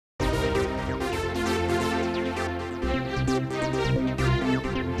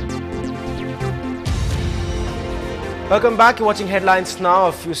Welcome back. You're watching Headlines Now.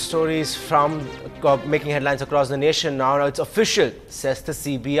 A few stories from making headlines across the nation. Now it's official, says the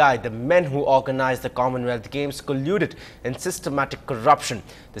CBI. The men who organized the Commonwealth Games colluded in systematic corruption.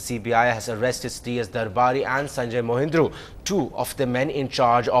 The CBI has arrested DS Darbari and Sanjay Mohindru, two of the men in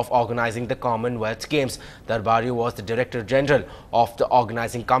charge of organizing the Commonwealth Games. Darbari was the Director General of the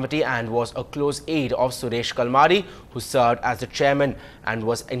organizing committee and was a close aide of Suresh Kalmari, who served as the chairman and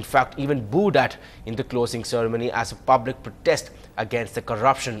was in fact even booed at in the closing ceremony as a public protest against the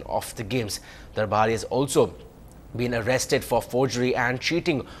corruption of the games. Darbari has also been arrested for forgery and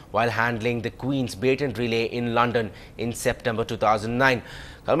cheating while handling the Queen's patent relay in London in September 2009.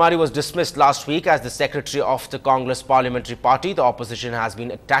 Kalmari was dismissed last week as the secretary of the Congress Parliamentary Party. The opposition has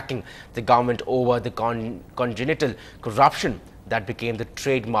been attacking the government over the congenital corruption that became the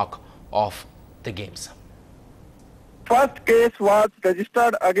trademark of the games. First case was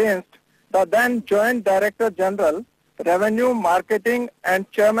registered against the then Joint Director General, Revenue, Marketing and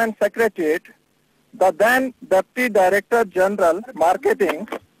Chairman Secretariat, the then Deputy Director General, Marketing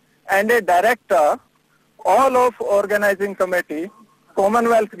and a Director, all of Organizing Committee,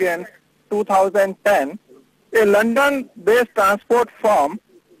 Commonwealth Games 2010, a London-based transport firm,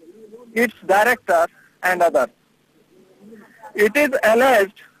 its director and others. It is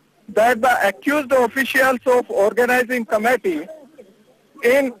alleged that the accused officials of Organizing Committee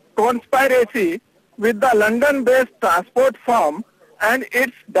in conspiracy with the London-based transport firm and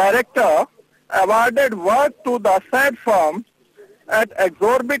its director awarded work to the said firm at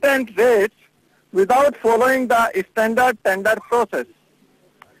exorbitant rates without following the standard tender process.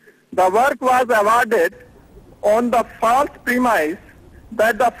 The work was awarded on the false premise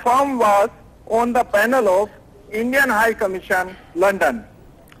that the firm was on the panel of Indian High Commission, London.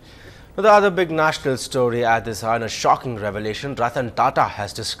 The other big national story at this hour, a shocking revelation. Ratan Tata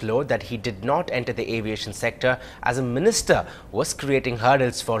has disclosed that he did not enter the aviation sector as a minister was creating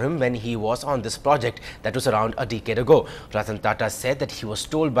hurdles for him when he was on this project that was around a decade ago. Ratan Tata said that he was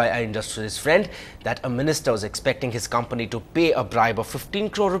told by an industrialist friend that a minister was expecting his company to pay a bribe of 15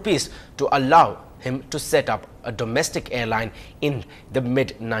 crore rupees to allow him to set up a domestic airline in the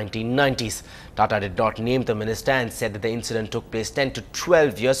mid-1990s. Tata did not name the minister and said that the incident took place 10 to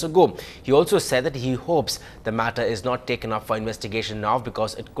 12 years ago. He also said that he hopes the matter is not taken up for investigation now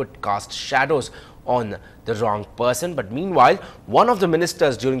because it could cast shadows on the wrong person. But meanwhile, one of the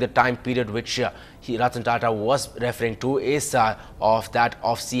ministers during the time period which Ratan Tata was referring to is of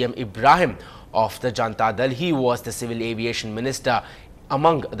CM Ibrahim of the Janata Dal. He was the civil aviation minister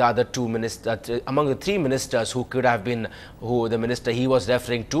among the other two ministers, among the three ministers who could have been the minister he was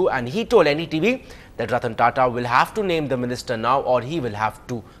referring to, and he told NDTV that Ratan Tata will have to name the minister now or he will have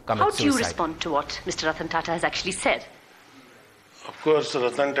to commit suicide. How do you respond to what Mr. Ratan Tata has actually said? Of course,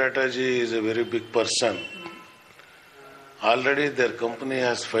 Ratan Tata ji is a very big person. Already their company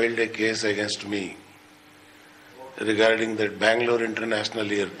has filed a case against me regarding that Bangalore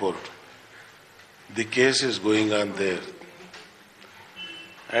International Airport. The case is going on there.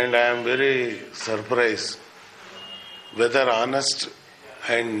 And I am very surprised whether honest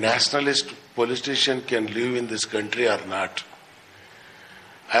and nationalist politician can live in this country or not.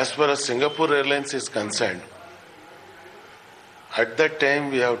 As far as Singapore Airlines is concerned, at that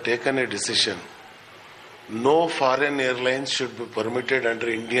time we have taken a decision. No foreign airlines should be permitted under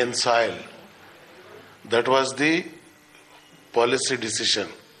Indian soil. That was the policy decision.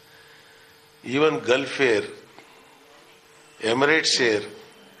 Even Gulf Air, Emirates Air,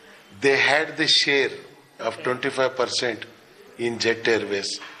 they had the share of 25% in Jet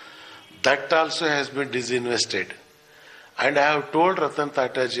Airways. That also has been disinvested. And I have told Ratan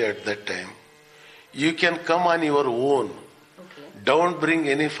Tata ji at that time, you can come on your own. Okay. Don't bring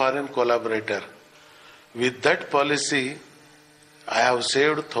any foreign collaborator. With that policy, I have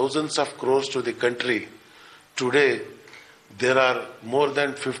saved thousands of crores to the country. Today, there are more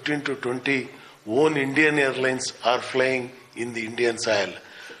than 15 to 20 own Indian airlines are flying in the Indian soil.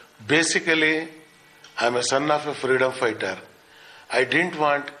 Basically, I am a son of a freedom fighter. I didn't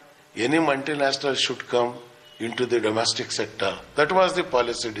want any multinational should come into the domestic sector. That was the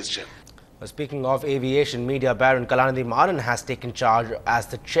policy decision. Speaking of aviation, media baron Kalanidhi Maran has taken charge as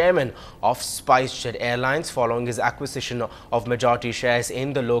the chairman of SpiceJet Airlines following his acquisition of majority shares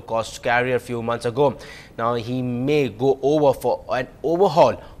in the low-cost carrier a few months ago. Now, he may go over for an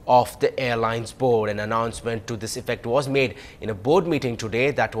overhaul of the airline's board. An announcement to this effect was made in a board meeting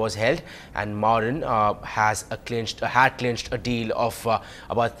today that was held, and Maureen had clinched a deal of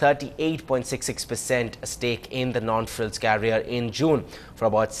about 38.66% stake in the non-frills carrier in June for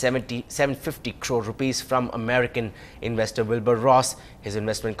about 750 crore rupees from American investor Wilbur Ross, his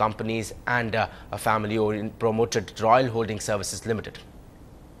investment companies, and a family-owned promoted Royal Holding Services Limited.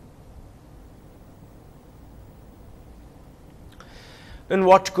 And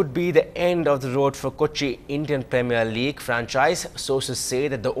what could be the end of the road for Kochi Indian Premier League franchise? Sources say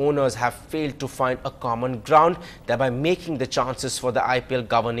that the owners have failed to find a common ground, thereby making the chances for the IPL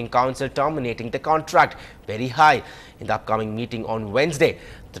Governing Council terminating the contract very high. In the upcoming meeting on Wednesday,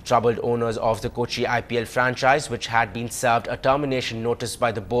 the troubled owners of the Kochi IPL franchise, which had been served a termination notice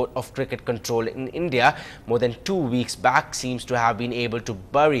by the Board of Cricket Control in India more than 2 weeks back, seems to have been able to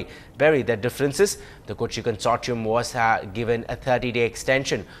bury their differences. The Kochi consortium was given a 30-day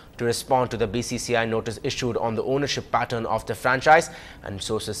extension to respond to the BCCI notice issued on the ownership pattern of the franchise, and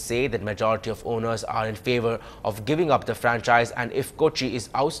sources say that majority of owners are in favor of giving up the franchise, and if Kochi is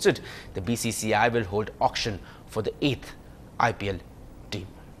ousted, the BCCI will hold auction for the 8th IPL team.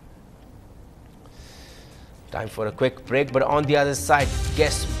 Time for a quick break, but on the other side,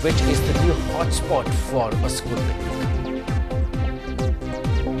 guess which is the new hotspot for a school picnic?